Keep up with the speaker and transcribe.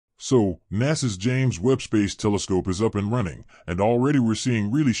So, NASA's James Webb Space Telescope is up and running, and already we're seeing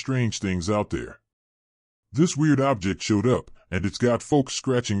really strange things out there. This weird object showed up, and it's got folks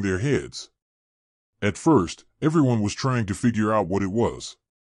scratching their heads. At first, everyone was trying to figure out what it was.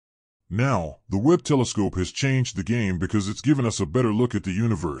 Now, the Webb telescope has changed the game because it's given us a better look at the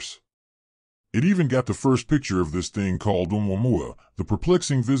universe. It even got the first picture of this thing called Oumuamua, the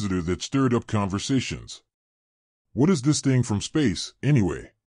perplexing visitor that stirred up conversations. What is this thing from space,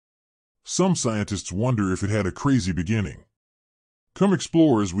 anyway? Some scientists wonder if it had a crazy beginning. Come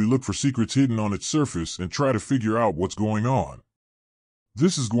explore as we look for secrets hidden on its surface and try to figure out what's going on.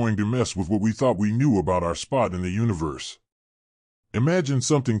 This is going to mess with what we thought we knew about our spot in the universe. Imagine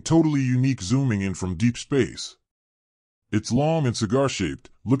something totally unique zooming in from deep space. It's long and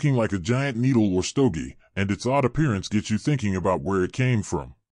cigar-shaped, looking like a giant needle or stogie, and its odd appearance gets you thinking about where it came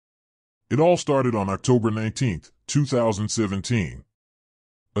from. It all started on October 19, 2017.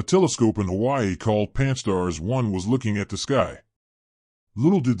 A telescope in Hawaii called Pan-STARRS-1 was looking at the sky.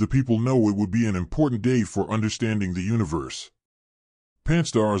 Little did the people know it would be an important day for understanding the universe.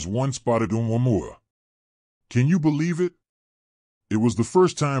 Pan-STARRS-1 spotted Oumuamua. Can you believe it? It was the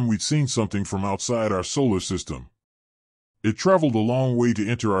first time we'd seen something from outside our solar system. It traveled a long way to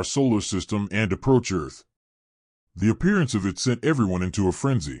enter our solar system and approach Earth. The appearance of it sent everyone into a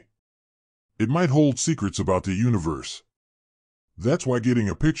frenzy. It might hold secrets about the universe. That's why getting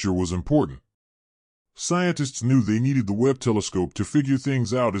a picture was important. Scientists knew they needed the Webb telescope to figure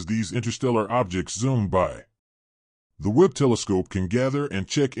things out as these interstellar objects zoomed by. The Webb telescope can gather and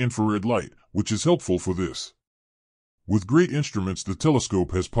check infrared light, which is helpful for this. With great instruments, the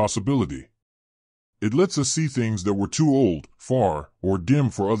telescope has possibility. It lets us see things that were too old, far, or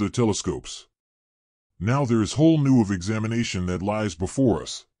dim for other telescopes. Now there is whole new of examination that lies before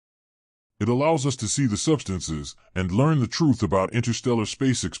us. It allows us to see the substances and learn the truth about interstellar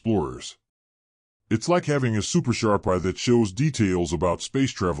space explorers. It's like having a super sharp eye that shows details about space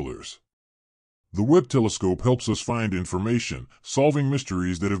travelers. The Webb telescope helps us find information, solving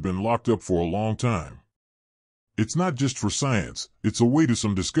mysteries that have been locked up for a long time. It's not just for science, it's a way to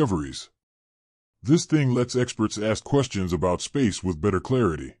some discoveries. This thing lets experts ask questions about space with better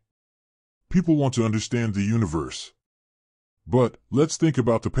clarity. People want to understand the universe. But, let's think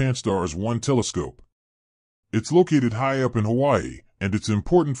about the Pan-STARRS-1 telescope. It's located high up in Hawaii, and it's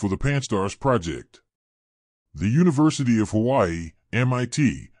important for the Pan-STARRS project. The University of Hawaii,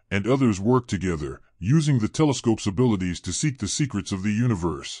 MIT, and others work together, using the telescope's abilities to seek the secrets of the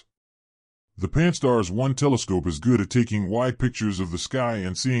universe. The Pan-STARRS-1 telescope is good at taking wide pictures of the sky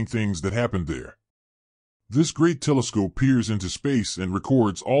and seeing things that happened there. This great telescope peers into space and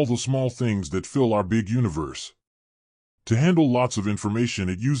records all the small things that fill our big universe. To handle lots of information,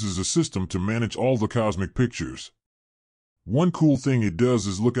 it uses a system to manage all the cosmic pictures. One cool thing it does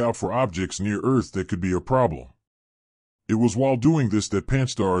is look out for objects near Earth that could be a problem. It was while doing this that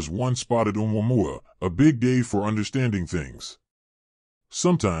Pan-STARRS-1 spotted Oumuamua, a big day for understanding things.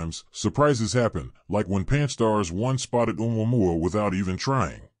 Sometimes, surprises happen, like when Pan-STARRS-1 spotted Oumuamua without even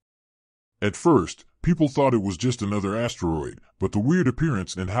trying. At first, people thought it was just another asteroid, but the weird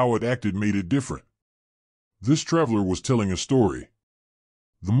appearance and how it acted made it different. This traveler was telling a story.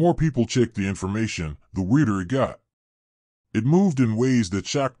 The more people checked the information, the weirder it got. It moved in ways that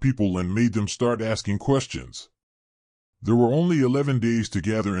shocked people and made them start asking questions. There were only 11 days to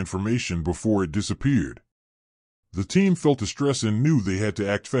gather information before it disappeared. The team felt the stress and knew they had to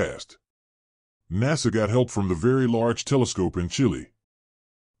act fast. NASA got help from the Very Large Telescope in Chile.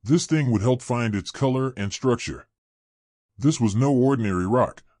 This thing would help find its color and structure. This was no ordinary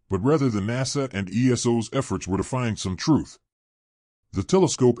rock, but rather the NASA and ESO's efforts were to find some truth. The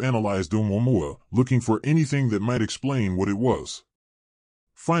telescope analyzed Oumuamua, looking for anything that might explain what it was.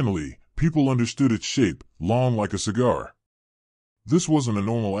 Finally, people understood its shape, long like a cigar. This wasn't a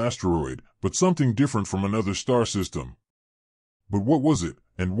normal asteroid, but something different from another star system. But what was it,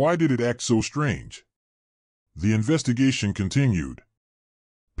 and why did it act so strange? The investigation continued.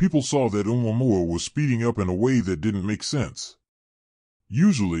 People saw that Oumuamua was speeding up in a way that didn't make sense.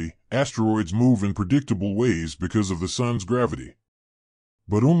 Usually, asteroids move in predictable ways because of the sun's gravity.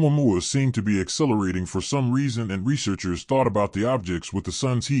 But Oumuamua seemed to be accelerating for some reason, and researchers thought about the objects with the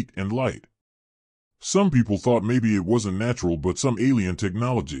sun's heat and light. Some people thought maybe it wasn't natural but some alien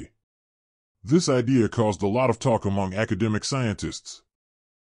technology. This idea caused a lot of talk among academic scientists.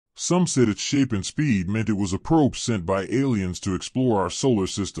 Some said its shape and speed meant it was a probe sent by aliens to explore our solar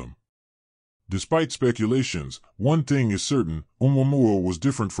system. Despite speculations, one thing is certain: Oumuamua was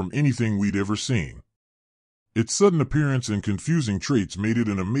different from anything we'd ever seen. Its sudden appearance and confusing traits made it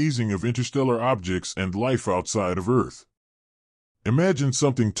an amazing of interstellar objects and life outside of Earth. Imagine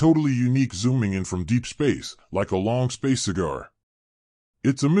something totally unique zooming in from deep space, like a long space cigar.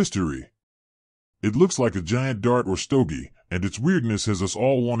 It's a mystery. It looks like a giant dart or stogie, and its weirdness has us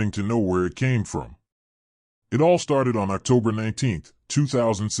all wanting to know where it came from. It all started on October 19,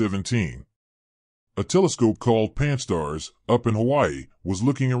 2017. A telescope called Pan-STARRS, up in Hawaii, was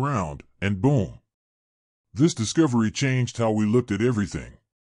looking around, and boom. This discovery changed how we looked at everything.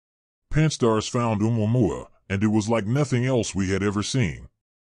 Pan-STARRS found Oumuamua, and it was like nothing else we had ever seen.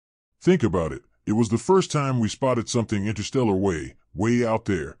 Think about it, it was the first time we spotted something interstellar way out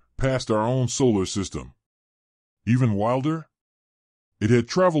there, past our own solar system. Even wilder? It had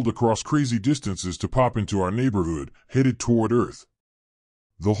traveled across crazy distances to pop into our neighborhood, headed toward Earth.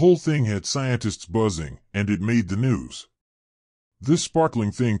 The whole thing had scientists buzzing, and it made the news. This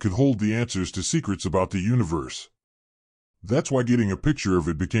sparkling thing could hold the answers to secrets about the universe. That's why getting a picture of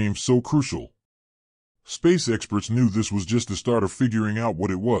it became so crucial. Space experts knew this was just the start of figuring out what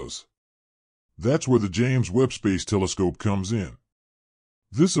it was. That's where the James Webb Space Telescope comes in.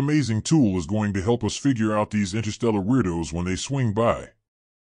 This amazing tool is going to help us figure out these interstellar weirdos when they swing by.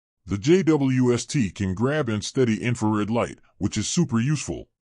 The JWST can grab and steady infrared light, which is super useful.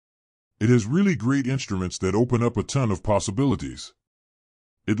 It has really great instruments that open up a ton of possibilities.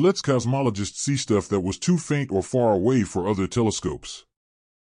 It lets cosmologists see stuff that was too faint or far away for other telescopes.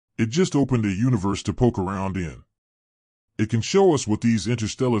 It just opened a universe to poke around in. It can show us what these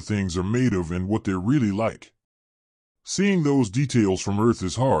interstellar things are made of and what they're really like. Seeing those details from Earth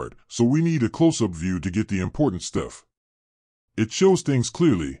is hard, so we need a close-up view to get the important stuff. It shows things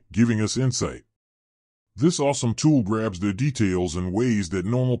clearly, giving us insight. This awesome tool grabs their details in ways that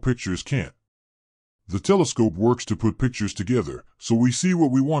normal pictures can't. The telescope works to put pictures together, so we see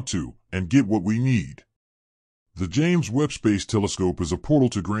what we want to, and get what we need. The James Webb Space Telescope is a portal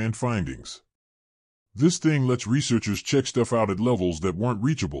to grand findings. This thing lets researchers check stuff out at levels that weren't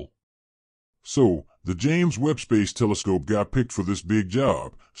reachable. So, the James Webb Space Telescope got picked for this big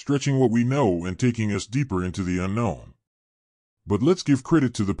job, stretching what we know and taking us deeper into the unknown. But let's give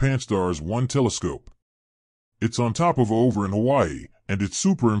credit to the Pan-STARRS 1 telescope. It's on top of over in Hawaii, and it's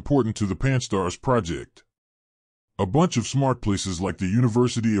super important to the Pan-STARRS project. A bunch of smart places like the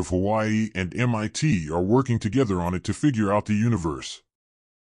University of Hawaii and MIT are working together on it to figure out the universe.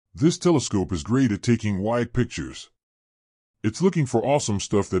 This telescope is great at taking wide pictures. It's looking for awesome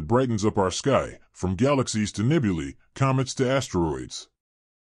stuff that brightens up our sky, from galaxies to nebulae, comets to asteroids.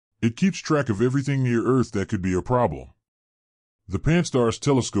 It keeps track of everything near Earth that could be a problem. The Pan-STARRS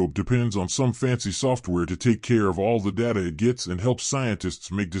telescope depends on some fancy software to take care of all the data it gets and helps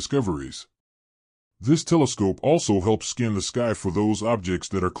scientists make discoveries. This telescope also helps scan the sky for those objects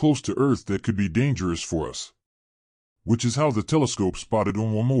that are close to Earth that could be dangerous for us. Which is how the telescope spotted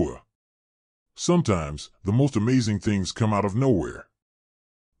Oumuamua. Sometimes, the most amazing things come out of nowhere.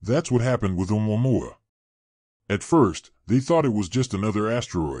 That's what happened with Oumuamua. At first, they thought it was just another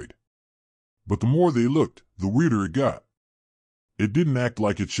asteroid. But the more they looked, the weirder it got. It didn't act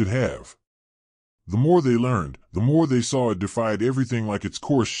like it should have. The more they learned, the more they saw it defied everything, like its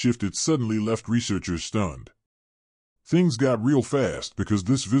course shifted suddenly left researchers stunned. Things got real fast because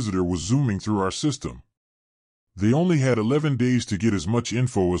this visitor was zooming through our system. They only had 11 days to get as much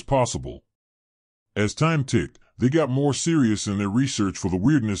info as possible. As time ticked, they got more serious in their research. For the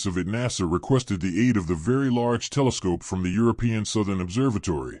weirdness of it, NASA requested the aid of the Very Large Telescope from the European Southern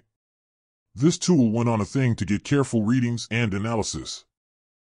Observatory. This tool went on a thing to get careful readings and analysis.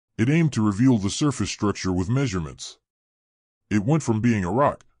 It aimed to reveal the surface structure with measurements. It went from being a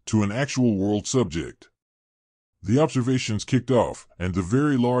rock to an actual world subject. The observations kicked off, and the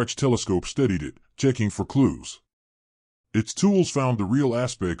Very Large Telescope studied it, checking for clues. Its tools found the real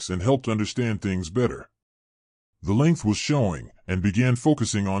aspects and helped understand things better. The length was showing, and began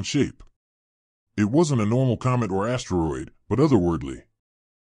focusing on shape. It wasn't a normal comet or asteroid, but otherworldly.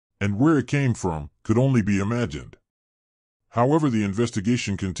 And where it came from could only be imagined. However, the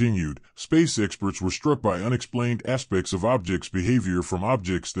investigation continued. Space experts were struck by unexplained aspects of objects' behavior from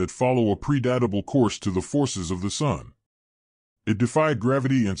objects that follow a predictable course to the forces of the sun. It defied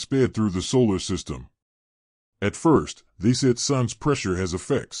gravity and sped through the solar system. At first, they said sun's pressure has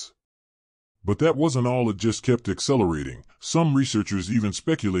effects. But that wasn't all, it just kept accelerating. Some researchers even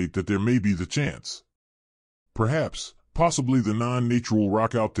speculate that there may be the chance. Possibly the non-natural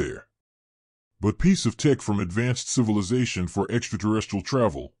rock out there. But piece of tech from advanced civilization for extraterrestrial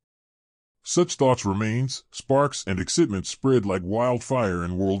travel. Such thoughts remains, sparks and excitement spread like wildfire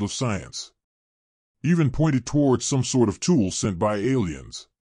in world of science. Even pointed towards some sort of tool sent by aliens.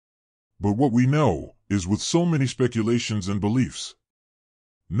 But what we know is, with so many speculations and beliefs,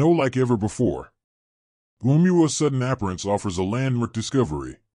 no like ever before. Oumuamua's sudden appearance offers a landmark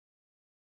discovery.